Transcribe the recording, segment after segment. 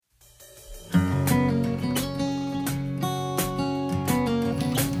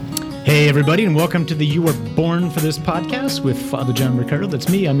Hey, everybody, and welcome to the You Were Born for This podcast with Father John Ricardo. That's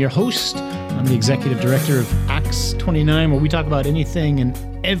me. I'm your host. I'm the executive director of Acts 29, where we talk about anything and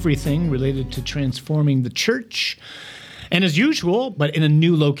everything related to transforming the church. And as usual, but in a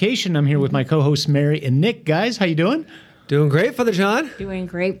new location, I'm here with my co-hosts Mary and Nick. Guys, how you doing? Doing great, Father John. Doing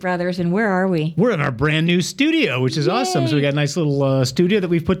great, brothers. And where are we? We're in our brand new studio, which is awesome. So we got a nice little studio that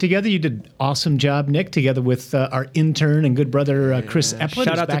we've put together. You did an awesome job, Nick, together with our intern and good brother, Chris Epplin.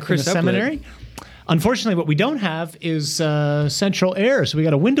 Shout out back to Chris in the seminary. Unfortunately, what we don't have is central air. So we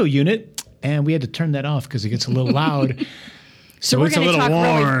got a window unit, and we had to turn that off because it gets a little loud. So it's a little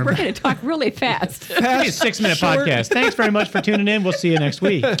warm. We're going to talk really fast. It's a 6-minute podcast. Thanks very much for tuning in. We'll see you next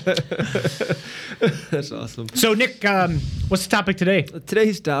week. That's awesome. So, Nick, what's the topic today?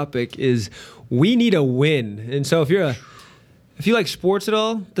 Today's topic is we need a win. And so if you like sports at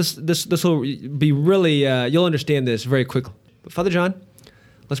all, this will be really you'll understand this very quickly. But Father John,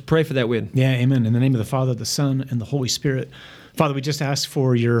 let's pray for that win. Yeah, amen. In the name of the Father, the Son, and the Holy Spirit. Father, we just ask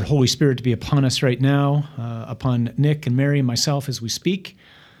for your Holy Spirit to be upon us right now, upon Nick and Mary and myself as we speak.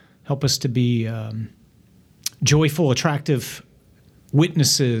 Help us to be joyful, attractive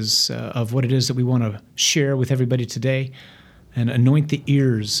witnesses of what it is that we want to share with everybody today, and anoint the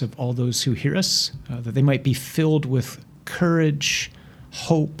ears of all those who hear us, that they might be filled with courage,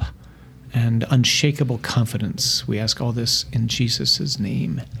 hope, and unshakable confidence. We ask all this in Jesus'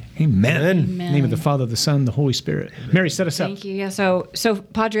 name. Amen. In the name of the Father, the Son, the Holy Spirit. Mary, set us up. Thank you. Yeah. So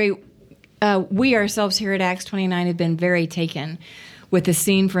Padre, we ourselves here at Acts 29 have been very taken with the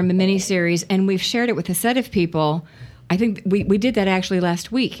scene from the miniseries, and we've shared it with a set of people. I think we did that actually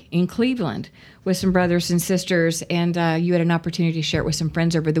last week in Cleveland with some brothers and sisters, and you had an opportunity to share it with some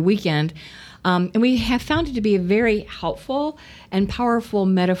friends over the weekend. And we have found it to be a very helpful and powerful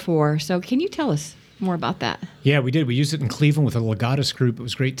metaphor. So can you tell us more about that? Yeah, we did. We used it in Cleveland with a Legatus group. It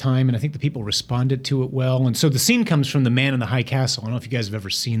was a great time, and I think the people responded to it well. And so the scene comes from The Man in the High Castle. I don't know if you guys have ever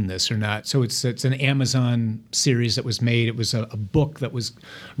seen this or not. So it's an Amazon series that was made. It was a book that was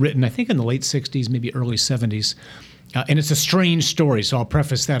written, I think, in the late 60s, maybe early 70s. And it's a strange story, so I'll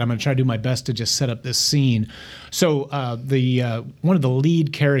preface that. I'm going to try to do my best to just set up this scene. So one of the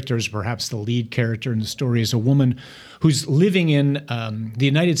lead characters, perhaps the lead character in the story, is a woman who's living in the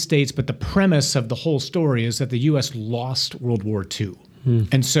United States, but the premise of the whole story is that the U.S. lost World War II.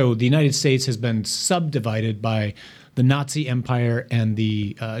 And so the United States has been subdivided by the Nazi Empire and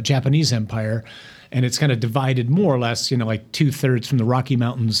the Japanese Empire, and it's kind of divided more or less, like 2/3 from the Rocky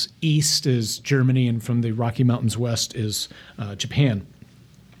Mountains east is Germany, and from the Rocky Mountains west is Japan.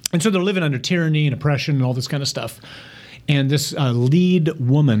 And so they're living under tyranny and oppression and all this kind of stuff. And this lead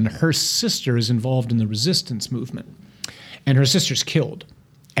woman, her sister is involved in the resistance movement, and her sister's killed.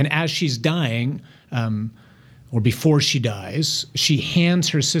 And as she's dying, or before she dies, she hands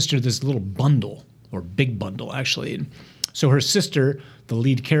her sister this little bundle, or big bundle, actually. And so her sister, the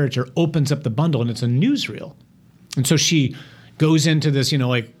lead character, opens up the bundle, and it's a newsreel. And so she goes into this,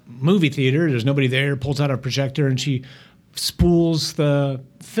 like movie theater. There's nobody there, pulls out a projector, and she spools the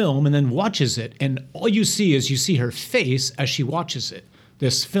film and then watches it. And all you see her face as she watches it,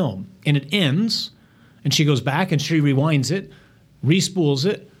 this film. And it ends, and she goes back, and she rewinds it, respools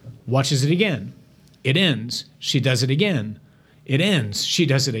it, watches it again. It ends. She does it again. It ends. She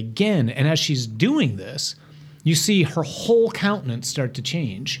does it again. And as she's doing this, you see her whole countenance start to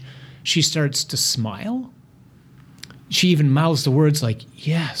change. She starts to smile. She even mouths the words like,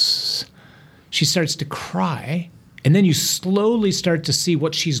 yes. She starts to cry. And then you slowly start to see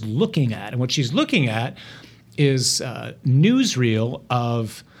what she's looking at. And what she's looking at is a newsreel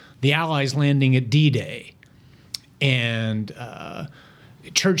of the Allies landing at D-Day. And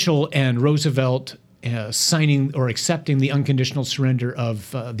Churchill and Roosevelt signing or accepting the unconditional surrender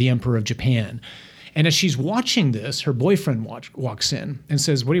of the Emperor of Japan. And as she's watching this, her boyfriend walks in and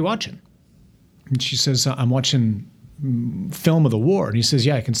says, "What are you watching?" And she says, "I'm watching film of the war." And he says,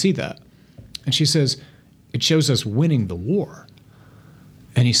 "Yeah, I can see that." And she says, "It shows us winning the war."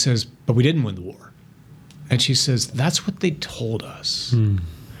 And he says, "But we didn't win the war." And she says, "That's what they told us."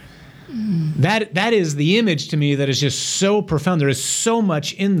 That is the image to me that is just so profound. There is so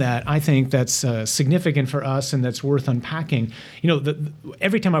much in that, I think, that's significant for us and that's worth unpacking.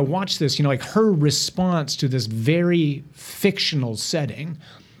 Every time I watch this, like her response to this very fictional setting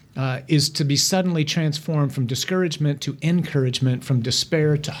is to be suddenly transformed from discouragement to encouragement, from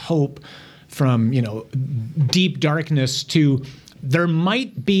despair to hope, from deep darkness to there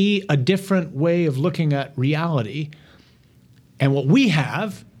might be a different way of looking at reality. And what we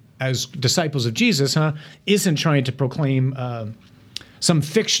have as disciples of Jesus, isn't trying to proclaim some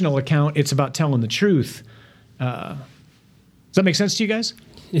fictional account. It's about telling the truth. Does that make sense to you guys?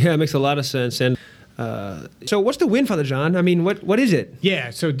 Yeah, it makes a lot of sense. And so what's the win, Father John? I mean, what is it?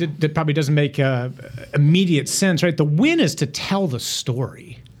 Yeah, so that probably doesn't make immediate sense, right? The win is to tell the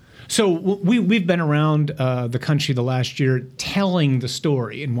story. So we've been around the country the last year telling the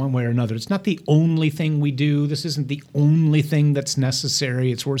story in one way or another. It's not the only thing we do. This isn't the only thing that's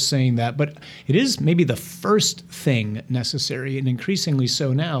necessary. It's worth saying that. But it is maybe the first thing necessary, and increasingly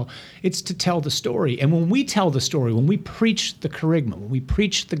so now. It's to tell the story. And when we tell the story, when we preach the kerygma, when we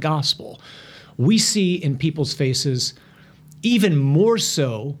preach the gospel, we see in people's faces even more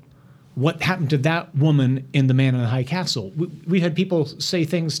so what happened to that woman in The Man in the High Castle. We had people say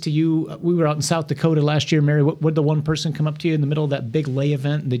things to you. We were out in South Dakota last year, Mary. Would the one person come up to you in the middle of that big lay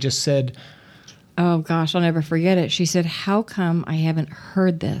event and they just said, oh gosh, I'll never forget it. She said, how come I haven't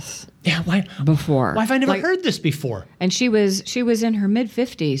heard this before? Why have I never heard this before? And she was in her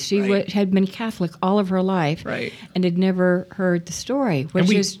mid-50s. She had been Catholic all of her life, right, and had never heard the story,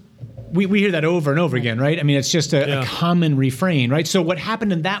 We hear that over and over again, right? I mean, it's just a common refrain, right? So what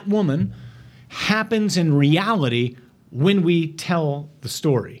happened in that woman happens in reality when we tell the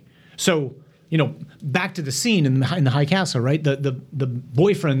story. So, back to the scene in the High Castle, right? The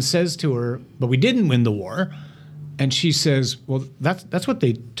boyfriend says to her, but we didn't win the war. And she says, well, that's what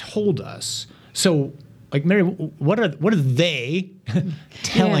they told us. So, like, Mary, what are they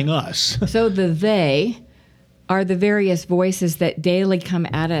telling us? So the they are the various voices that daily come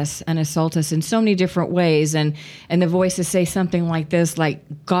at us and assault us in so many different ways. And the voices say something like this, like,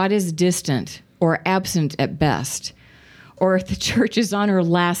 God is distant or absent at best, or the church is on her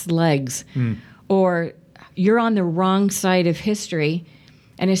last legs, or you're on the wrong side of history.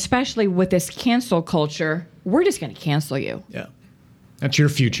 And especially with this cancel culture, we're just going to cancel you. Yeah. That's your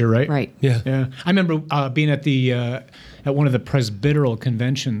future, right? Right. Yeah. I remember being at at one of the presbyteral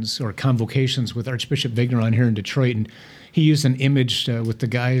conventions or convocations with Archbishop Vigneron here in Detroit, and he used an image with the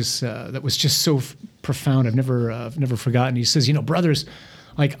guys that was just so profound. I've never forgotten. He says, brothers,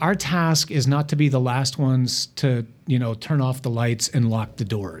 like, our task is not to be the last ones to turn off the lights and lock the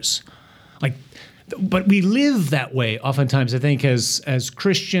doors, like. But we live that way oftentimes, I think, as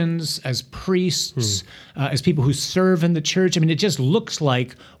Christians, as priests, as people who serve in the church. I mean, it just looks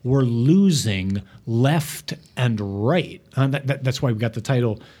like we're losing left and right. That's why we got the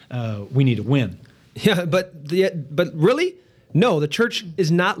title, We Need to Win. Yeah, but really? No, the church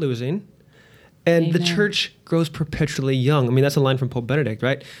is not losing. And Amen. The church grows perpetually young. I mean, that's a line from Pope Benedict,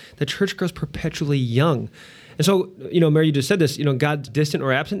 right? The church grows perpetually young. And so, Mary, you just said this, God's distant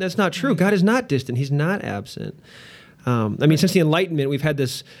or absent. That's not true. God is not distant. He's not absent. Since the Enlightenment, we've had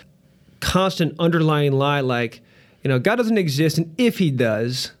this constant underlying lie like, God doesn't exist, and if he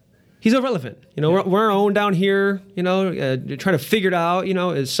does, he's irrelevant. We're our own down here, trying to figure it out,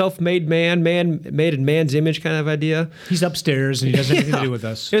 as self-made man made in man's image kind of idea. He's upstairs, and he doesn't have anything to do with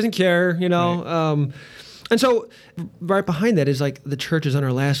us. He doesn't care, Right. And so right behind that is like the church is on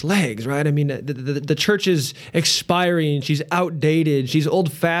her last legs, right? I mean, the church is expiring. She's outdated. She's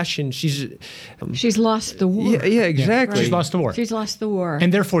old-fashioned. She's lost the war. Yeah, exactly. She's lost the war. She's lost the war.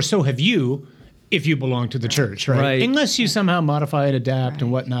 And therefore, so have you, if you belong to the church, right? Unless you somehow modify and adapt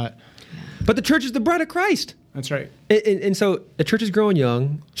and whatnot. But the church is the bride of Christ. That's right. And so the church is growing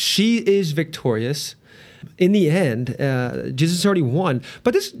young. She is victorious. In the end, Jesus has already won.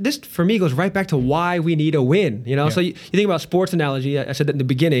 But this for me goes right back to why we need a win. So you think about sports analogy. I said that in the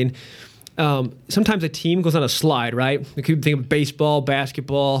beginning. Sometimes a team goes on a slide, right? You could think of baseball,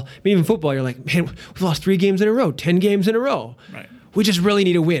 basketball, even football. You're like, man, we've lost 3 games in a row, 10 games in a row. Right. We just really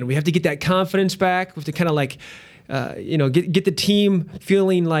need a win. We have to get that confidence back. We have to kind of like, get the team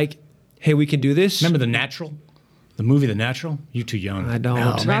feeling like, hey, we can do this. Remember The Natural? The movie The Natural? You too young. I don't.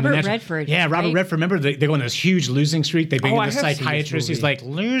 Oh, man, Robert Redford. Yeah, Robert right? Redford. Remember they go on this huge losing streak. They bring in I the have seen this psychiatrist. movie. He's like,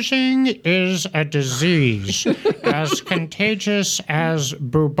 losing is a disease as contagious as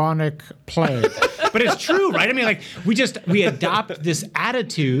bubonic plague. But it's true, right? I mean, like, we adopt this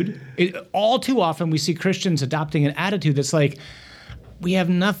attitude. All too often we see Christians adopting an attitude that's like, we have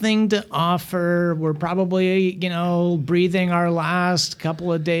nothing to offer. We're probably, breathing our last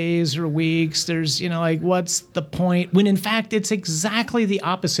couple of days or weeks. There's, what's the point? When in fact, it's exactly the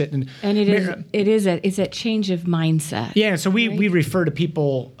opposite. And it's a change of mindset. Yeah. So we refer to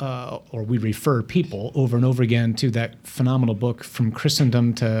people, or we refer people over and over again to that phenomenal book, From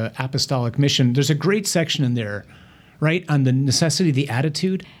Christendom to Apostolic Mission. There's a great section in there, right, on the necessity of the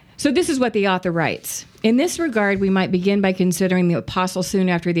attitude. So this is what the author writes. In this regard, we might begin by considering the apostles soon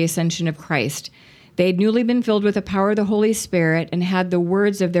after the ascension of Christ. They had newly been filled with the power of the Holy Spirit and had the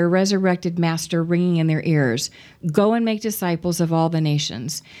words of their resurrected master ringing in their ears. Go and make disciples of all the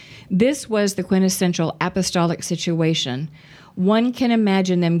nations. This was the quintessential apostolic situation. One can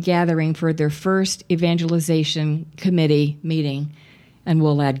imagine them gathering for their first evangelization committee meeting, and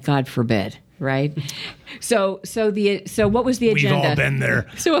we'll add, God forbid, right? So what was the agenda? We've all been there.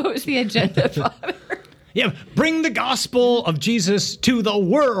 So what was the agenda, Father? Yeah, bring the gospel of Jesus to the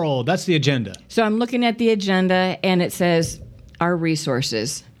world. That's the agenda. So I'm looking at the agenda, and it says our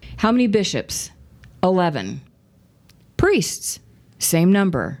resources. How many bishops? 11. Priests? Same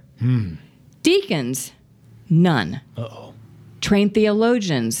number. Deacons? None. Uh-oh. Trained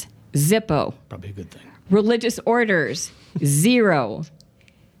theologians? Zippo. Probably a good thing. Religious orders? 0.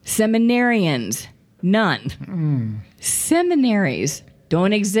 Seminarians? None. Seminaries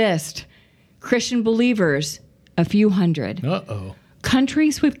don't exist. Christian believers? A few hundred. Uh-oh.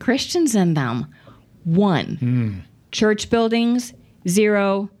 Countries with Christians in them? 1. Church buildings?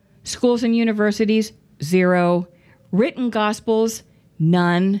 0. Schools and universities? 0. Written gospels?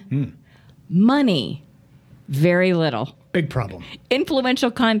 None. Money? Very little. Big problem.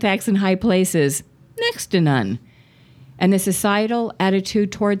 Influential contacts in high places? Next to none. And the societal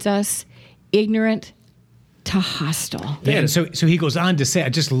attitude towards us? Ignorant to hostile. Yeah, and so he goes on to say, I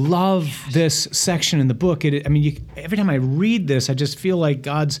just love this section in the book. Every time I read this, I just feel like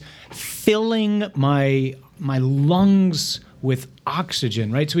God's filling my lungs with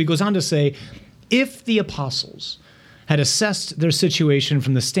oxygen, right? So he goes on to say, if the apostles had assessed their situation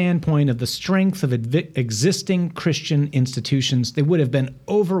from the standpoint of the strength of existing Christian institutions, they would have been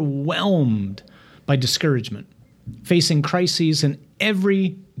overwhelmed by discouragement, facing crises in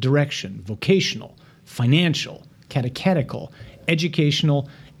every direction: vocational, financial, catechetical, educational,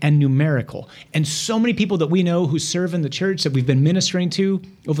 and numerical. And so many people that we know who serve in the church that we've been ministering to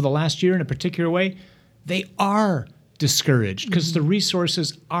over the last year in a particular way, they are discouraged because the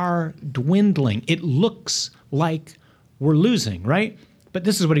resources are dwindling. It looks like we're losing, right? But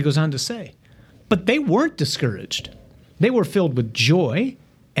this is what he goes on to say. But they weren't discouraged. They were filled with joy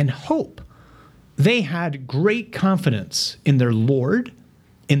and hope. They had great confidence in their Lord,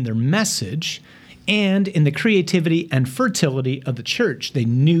 in their message, and in the creativity and fertility of the church. They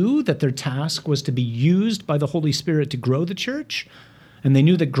knew that their task was to be used by the Holy Spirit to grow the church, and they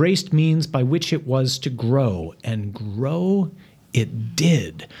knew the graced means by which it was to grow, and grow it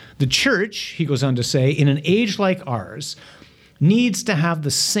did. The church, he goes on to say, in an age like ours, needs to have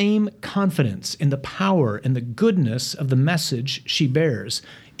the same confidence in the power and the goodness of the message she bears,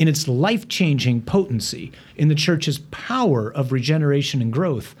 in its life-changing potency, in the church's power of regeneration and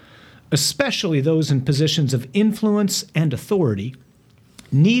growth. Especially those in positions of influence and authority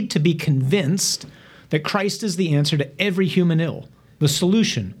need to be convinced that Christ is the answer to every human ill, the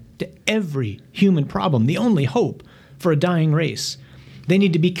solution to every human problem, the only hope for a dying race. They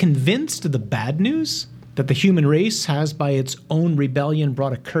need to be convinced of the bad news that the human race has by its own rebellion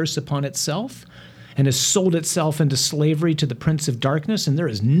brought a curse upon itself and has sold itself into slavery to the prince of darkness, and there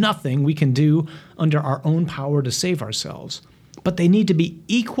is nothing we can do under our own power to save ourselves. But they need to be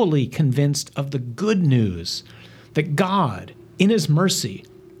equally convinced of the good news that God, in his mercy,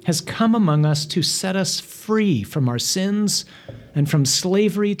 has come among us to set us free from our sins and from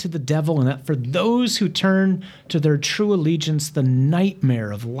slavery to the devil, and that for those who turn to their true allegiance, the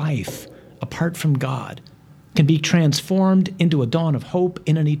nightmare of life apart from God can be transformed into a dawn of hope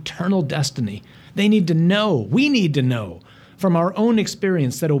in an eternal destiny. They need to know, we need to know from our own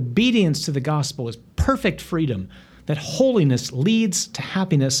experience that obedience to the gospel is perfect freedom, that holiness leads to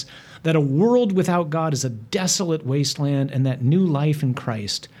happiness, that a world without God is a desolate wasteland, and that new life in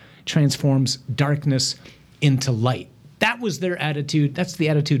Christ transforms darkness into light. That was their attitude. That's the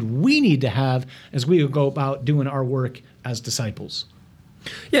attitude we need to have as we go about doing our work as disciples.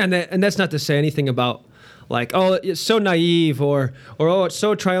 Yeah, and that's not to say anything about like, oh, it's so naive or oh, it's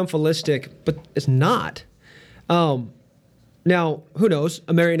so triumphalistic, but it's not. Now, who knows?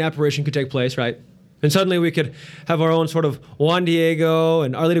 A Marian apparition could take place, right? And suddenly we could have our own sort of Juan Diego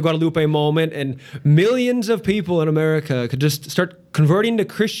and Our Lady of Guadalupe moment, and millions of people in America could just start converting to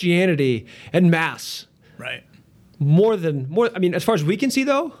Christianity en masse. Right. I mean, as far as we can see,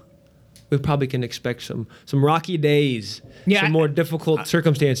 though, we probably can expect some rocky days, some more difficult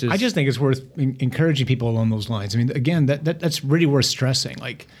circumstances. I just think it's worth encouraging people along those lines. I mean, again, that's really worth stressing.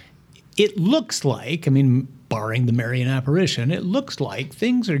 Like, it looks like, I mean, barring the Marian apparition, it looks like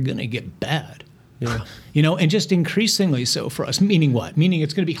things are going to get bad. Yeah. And just increasingly so for us. Meaning what? Meaning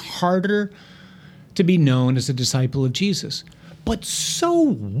it's going to be harder to be known as a disciple of Jesus. But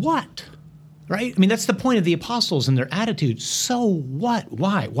so what? Right? I mean, that's the point of the apostles and their attitude. So what?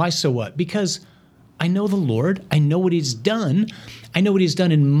 Why? Why so what? Because I know the Lord. I know what he's done. I know what he's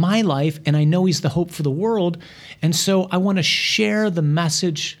done in my life, and I know he's the hope for the world. And so I want to share the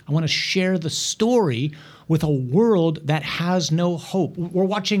message. I want to share the story with a world that has no hope. We're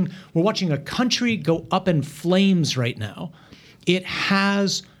watching a country go up in flames right now. It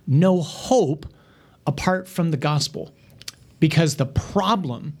has no hope apart from the gospel, because the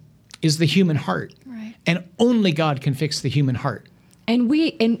problem is the human heart. Right. And only God can fix the human heart. And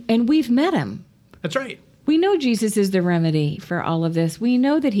we've met him. That's right. We know Jesus is the remedy for all of this. We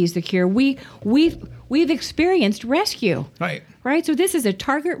know that he's the cure. We've experienced rescue. Right. Right? So this is a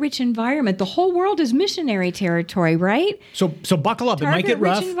target-rich environment. The whole world is missionary territory, right? So buckle up. It might get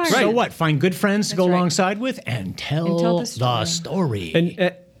rough. Target-rich environment. So what? Find good friends to go right. alongside with and tell the story.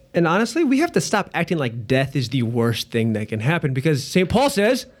 And honestly, we have to stop acting like death is the worst thing that can happen, because St. Paul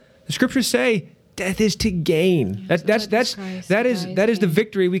says, the scriptures say, death is to gain. That is the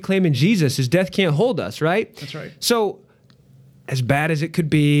victory we claim in Jesus. Is death can't hold us, right? That's right. So, as bad as it could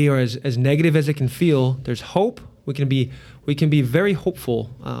be, or as negative as it can feel, there's hope. We can be very hopeful,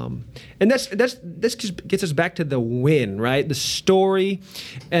 and this just gets us back to the win, right? The story,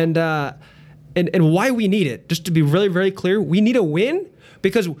 and why we need it. Just to be really, very clear, we need a win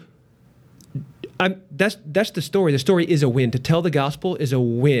because. That's the story. The story is a win. To tell the gospel is a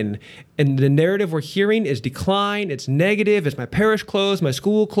win. And the narrative we're hearing is decline, it's negative, it's my parish closed, my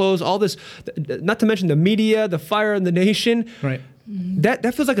school closed, all this, not to mention the media, the fire in the nation. Right.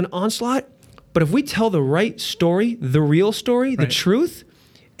 That feels like an onslaught. But if we tell the right story, the real story, the truth,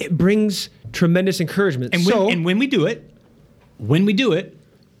 it brings tremendous encouragement. And when we do it,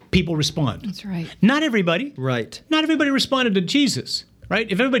 people respond. That's right. Not everybody. Right. Not everybody responded to Jesus. Right?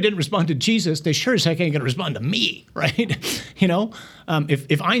 If everybody didn't respond to Jesus, they sure as heck ain't going to respond to me, right?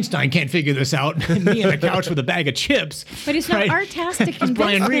 If Einstein can't figure this out, me on the couch with a bag of chips. But it's not our task to convince as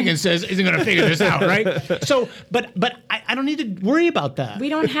Brian them. Regan says, isn't going to figure this out, right? So, but I don't need to worry about that. We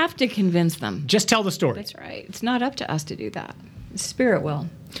don't have to convince them. Just tell the story. That's right. It's not up to us to do that. The Spirit will. All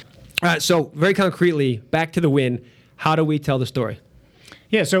right, so very concretely, back to the win. How do we tell the story?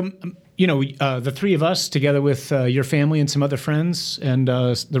 Yeah, so the three of us, together with your family and some other friends and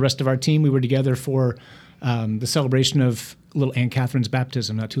the rest of our team, we were together for the celebration of little Anne Catherine's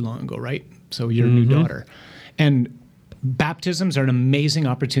baptism not too long ago, right? So your new daughter. And baptisms are an amazing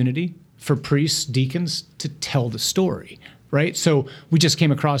opportunity for priests, deacons to tell the story, right? So we just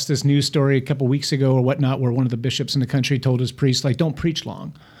came across this news story a couple weeks ago or whatnot where one of the bishops in the country told his priests, don't preach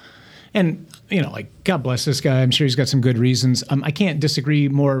long. And, God bless this guy. I'm sure he's got some good reasons. I can't disagree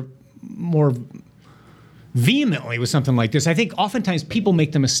more vehemently with something like this. I think oftentimes people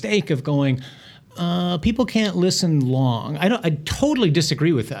make the mistake of going, people can't listen long. I totally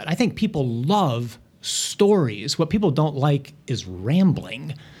disagree with that. I think people love stories. What people don't like is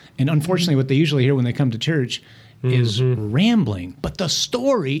rambling. And unfortunately, what they usually hear when they come to church is rambling. But the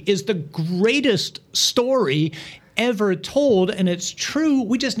story is the greatest story ever told, and it's true.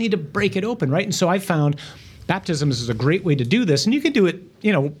 We just need to break it open, right? And so I found baptisms is a great way to do this, and you can do it,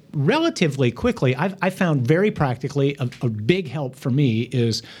 relatively quickly. I found very practically a big help for me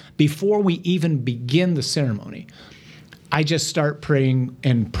is before we even begin the ceremony, I just start praying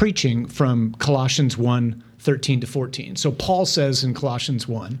and preaching from Colossians 1:13-14. So Paul says in Colossians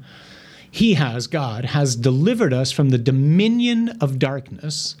 1, God has delivered us from the dominion of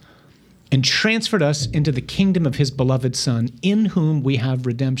darkness and transferred us into the kingdom of his beloved Son, in whom we have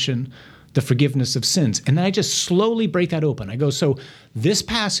redemption, the forgiveness of sins. And then I just slowly break that open. I go, so this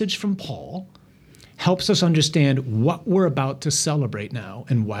passage from Paul helps us understand what we're about to celebrate now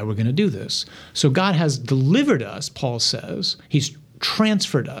and why we're going to do this. So God has delivered us, Paul says. He's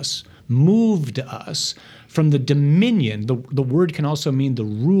transferred us, moved us from the dominion. The word can also mean the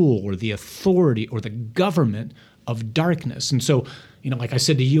rule or the authority or the government of darkness. And so, like I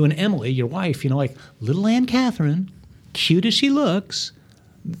said to you and Emily, your wife, little Anne Catherine, cute as she looks,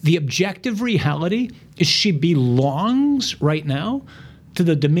 the objective reality is she belongs right now to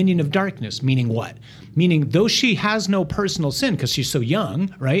the dominion of darkness, meaning what? Meaning though she has no personal sin because she's so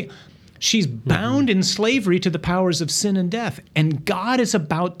young, right? She's bound in slavery to the powers of sin and death, and God is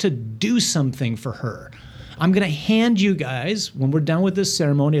about to do something for her. I'm going to hand you guys, when we're done with this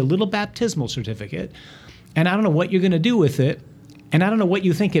ceremony, a little baptismal certificate, and I don't know what you're going to do with it, and I don't know what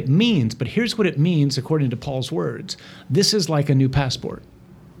you think it means, but here's what it means according to Paul's words. This is like a new passport.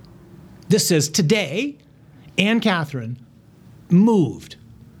 This says, today, Anne Catherine moved.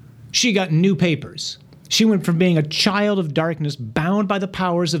 She got new papers. She went from being a child of darkness, bound by the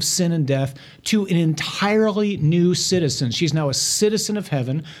powers of sin and death, to an entirely new citizen. She's now a citizen of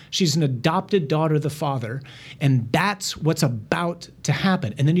heaven. She's an adopted daughter of the Father. And that's what's about to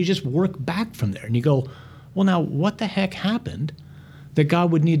happen. And then you just work back from there and you go, well, now what the heck happened that God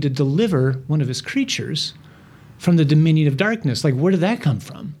would need to deliver one of his creatures from the dominion of darkness? Like, where did that come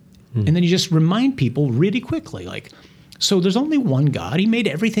from? And then you just remind people really quickly, like, so there's only one God. He made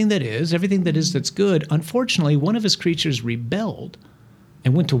everything that is that's good. Unfortunately, one of his creatures rebelled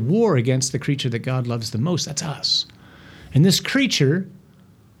and went to war against the creature that God loves the most. That's us. And this creature,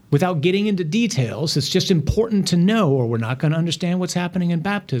 without getting into details, it's just important to know, or we're not going to understand what's happening in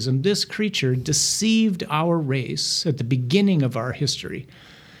baptism. This creature deceived our race at the beginning of our history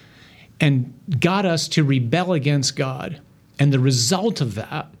and got us to rebel against God. And the result of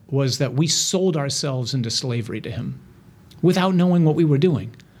that was that we sold ourselves into slavery to him without knowing what we were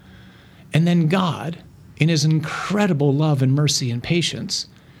doing. And then God, in his incredible love and mercy and patience,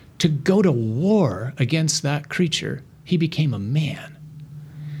 to go to war against that creature, he became a man.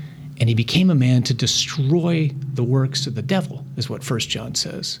 And he became a man to destroy the works of the devil, is what 1 John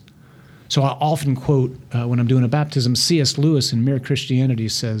says. So I often quote, when I'm doing a baptism, C.S. Lewis in Mere Christianity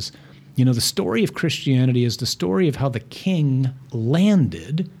says, you know, the story of Christianity is the story of how the king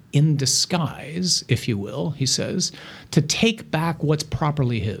landed in disguise, if you will, he says, to take back what's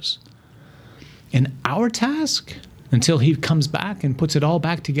properly his. And our task, until he comes back and puts it all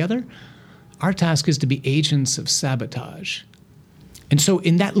back together, our task is to be agents of sabotage. And so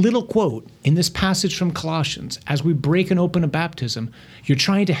in that little quote, in this passage from Colossians, as we break and open a baptism, you're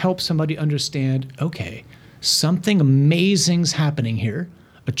trying to help somebody understand, okay, something amazing's happening here.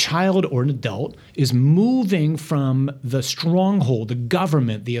 A child or an adult is moving from the stronghold, the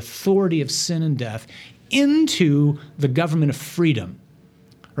government, the authority of sin and death, into the government of freedom,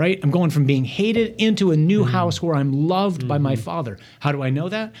 right? I'm going from being hated into a new house where I'm loved by my Father. How do I know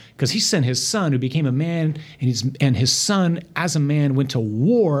that? Because he sent his son who became a man, and his son as a man went to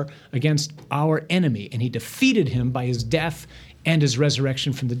war against our enemy, and he defeated him by his death and his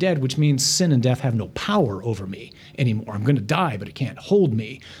resurrection from the dead, which means sin and death have no power over me anymore. I'm going to die, but it can't hold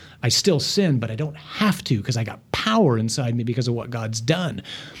me. I still sin, but I don't have to because I got power inside me because of what God's done.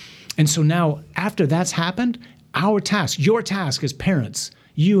 And so now, after that's happened, our task, your task as parents,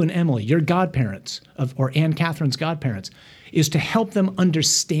 you and Emily, your godparents, or Anne Catherine's godparents, is to help them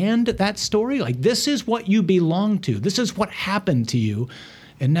understand that story. Like, this is what you belong to. This is what happened to you.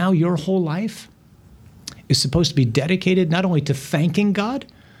 And now your whole life is supposed to be dedicated not only to thanking God,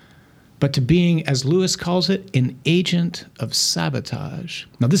 but to being, as Lewis calls it, an agent of sabotage.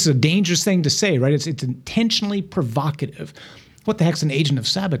 Now, this is a dangerous thing to say, right? It's intentionally provocative. What the heck's an agent of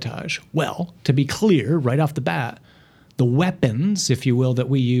sabotage? Well, to be clear right off the bat, the weapons, if you will, that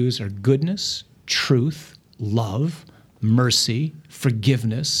we use are goodness, truth, love, mercy,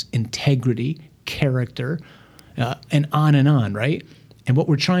 forgiveness, integrity, character, and on, right? And what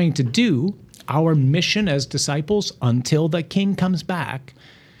we're trying to do, our mission as disciples until the King comes back,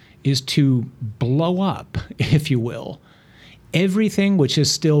 is to blow up, if you will, everything which is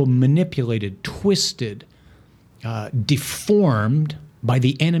still manipulated, twisted, deformed by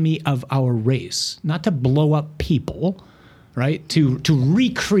the enemy of our race. Not to blow up people, right? To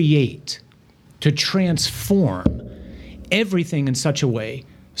recreate, to transform everything in such a way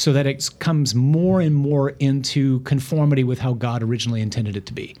so that it comes more and more into conformity with how God originally intended it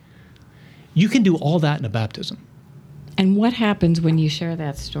to be. You can do all that in a baptism. And what happens when you share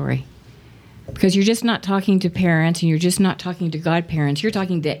that story? Because you're just not talking to parents and you're just not talking to godparents. You're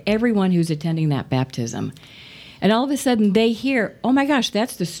talking to everyone who's attending that baptism. And all of a sudden they hear, oh my gosh,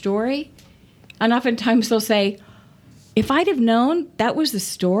 that's the story? And oftentimes they'll say, if I'd have known that was the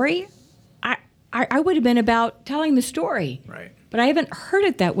story, I would have been about telling the story. Right. But I haven't heard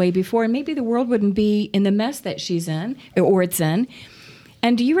it that way before, and maybe the world wouldn't be in the mess that she's in, or it's in.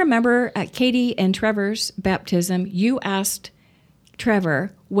 And do you remember at Katie and Trevor's baptism, you asked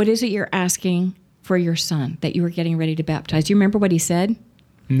Trevor, what is it you're asking for your son that you were getting ready to baptize? Do you remember what he said?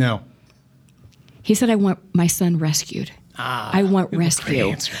 No. He said, I want my son rescued. I want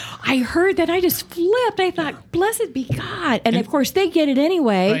rescue. I heard that. I just flipped. I thought, blessed be God. And of course, they get it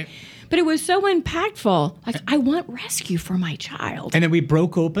anyway. Right. But it was so impactful. Like, I want rescue for my child. And then we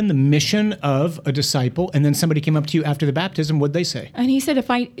broke open the mission of a disciple, and then somebody came up to you after the baptism. What'd they say? And he said,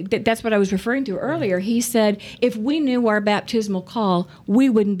 that's what I was referring to earlier. He said, if we knew our baptismal call, we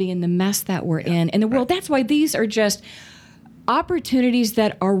wouldn't be in the mess that we're in the world. That's why these are just opportunities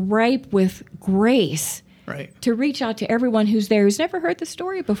that are ripe with grace Right. to reach out to everyone who's there who's never heard the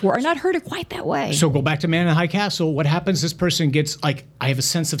story before or not heard it quite that way. So go back to Man in the High Castle. What happens? This person gets like, I have a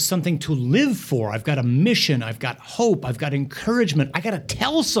sense of something to live for. I've got a mission. I've got hope. I've got encouragement. I got to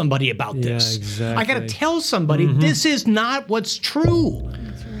tell somebody about this. Exactly. I got to tell somebody this is not what's true.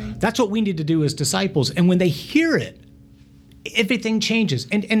 That's right. That's what we need to do as disciples. And when they hear it, everything changes.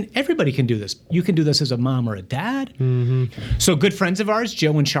 And everybody can do this. You can do this as a mom or a dad. So good friends of ours,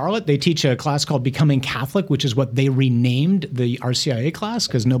 Joe and Charlotte, they teach a class called Becoming Catholic, which is what they renamed the RCIA class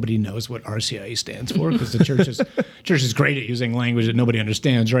because nobody knows what RCIA stands for because the church is great at using language that nobody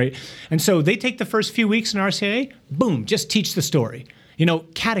understands, right? And so they take the first few weeks in RCIA, boom, just teach the story.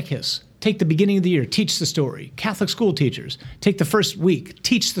 Catechists, take the beginning of the year, teach the story. Catholic school teachers, take the first week,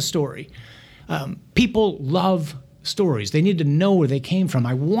 teach the story. People love stories. They need to know where they came from.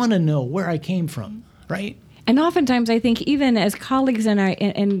 I want to know where I came from, right? And oftentimes, I think even as colleagues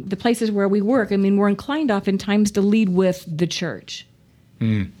in the places where we work, I mean, we're inclined oftentimes to lead with the church.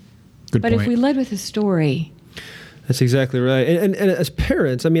 Good But point. if we led with a story, That's exactly right. And as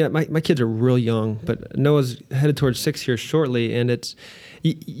parents, I mean, my kids are real young, but Noah's headed towards 6 years shortly. And it's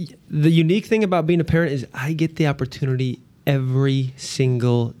the unique thing about being a parent is I get the opportunity every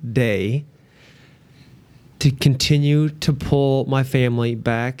single day to continue to pull my family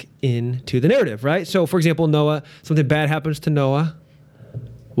back into the narrative, right? So, for example, Noah, something bad happens to Noah.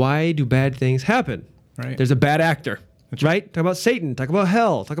 Why do bad things happen? Right. There's a bad actor, right? Talk about Satan, talk about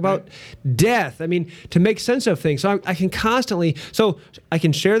hell, talk about death. I mean, to make sense of things. So I can constantly, so I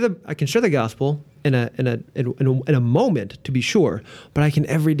can share the gospel in a moment, to be sure, but I can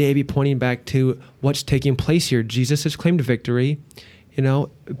every day be pointing back to what's taking place here. Jesus has claimed victory.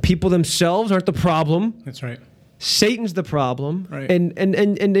 People themselves aren't the problem. That's right. Satan's the problem, Right.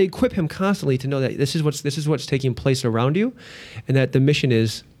 and they equip him constantly to know that this is what's taking place around you, and that the mission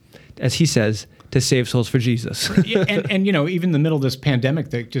is, as he says, to save souls for Jesus. Yeah, and even in the middle of this pandemic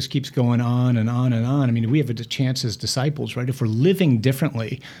that just keeps going on and on and on. I mean, we have a chance as disciples, right? If we're living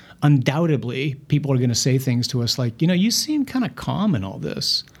differently, undoubtedly, people are going to say things to us like, you seem kind of calm in all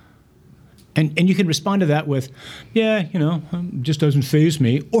this. And you can respond to that with, yeah, just doesn't faze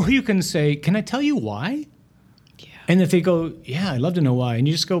me. Or you can say, can I tell you why? yeah. And if they go, yeah, I'd love to know why. And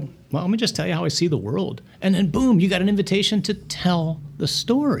you just go, well, let me just tell you how I see the world. And then boom, you got an invitation to tell the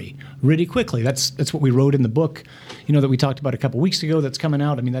story really quickly. That's what we wrote in the book, that we talked about a couple weeks ago that's coming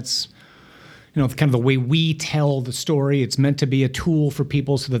out. I mean, that's, kind of the way we tell the story. It's meant to be a tool for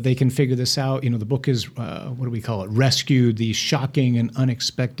people so that they can figure this out. The book is, what do we call it? Rescue the shocking and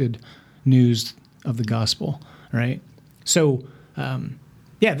unexpected news of the gospel, right? So,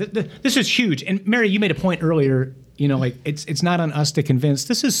 this is huge. And Mary, you made a point earlier, it's not on us to convince.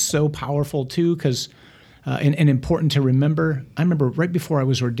 This is so powerful too, because, and important to remember. I remember right before I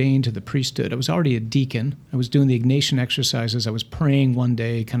was ordained to the priesthood, I was already a deacon. I was doing the Ignatian exercises. I was praying one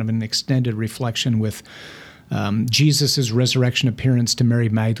day, kind of an extended reflection with Jesus' resurrection appearance to Mary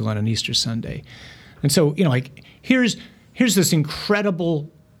Magdalene on Easter Sunday. And so, here's this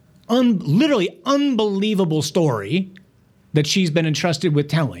incredible, literally unbelievable story that she's been entrusted with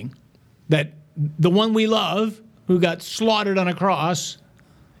telling, that the one we love, who got slaughtered on a cross,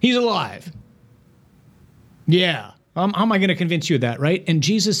 he's alive. Yeah. How am I going to convince you of that, right? And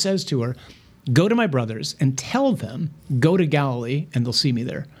Jesus says to her, go to my brothers and tell them, go to Galilee and they'll see me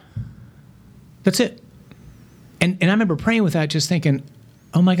there. That's it. And I remember praying with that, just thinking,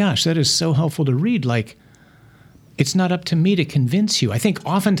 oh my gosh, that is so helpful to read. Like, it's not up to me to convince you. I think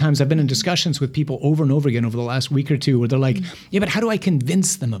oftentimes I've been in discussions with people over and over again over the last week or two where they're like, yeah, but how do I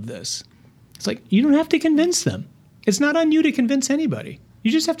convince them of this? It's like, you don't have to convince them. It's not on you to convince anybody.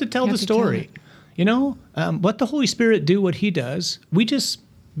 You just have to tell the story. Let the Holy Spirit do what he does. We just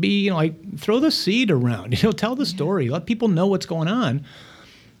throw the seed around, tell the story, let people know what's going on.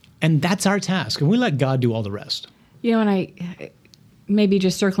 And that's our task. And we let God do all the rest. And I maybe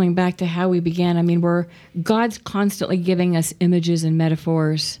just circling back to how we began, I mean, God's constantly giving us images and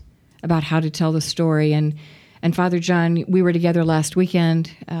metaphors about how to tell the story. And Father John, we were together last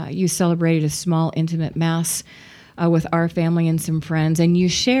weekend. You celebrated a small, intimate mass with our family and some friends, and you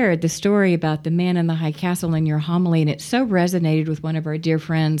shared the story about the man in the high castle in your homily, and it so resonated with one of our dear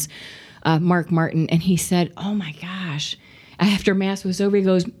friends, Mark Martin, and he said, oh my gosh, after Mass was over, he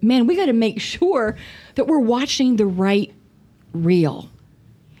goes, man, we got to make sure that we're watching the right reel.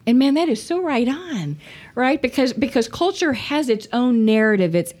 And man, that is so right on, right? Because culture has its own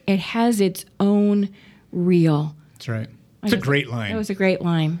narrative. It has its own reel. That's right. It's a great line. That was a great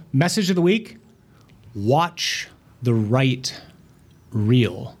line. Message of the week, watch the right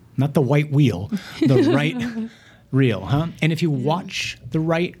reel. Not the white wheel, the right reel, huh? And if you watch the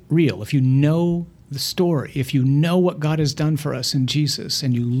right reel, if you know the story, if you know what God has done for us in Jesus,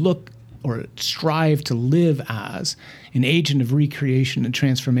 and you look or strive to live as an agent of recreation and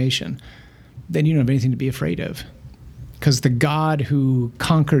transformation, then you don't have anything to be afraid of. Because the God who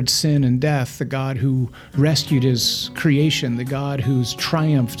conquered sin and death, the God who rescued his creation, the God who's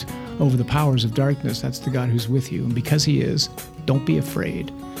triumphed over the powers of darkness, that's the God who's with you. And because he is, don't be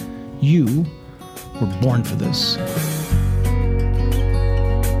afraid. You were born for this.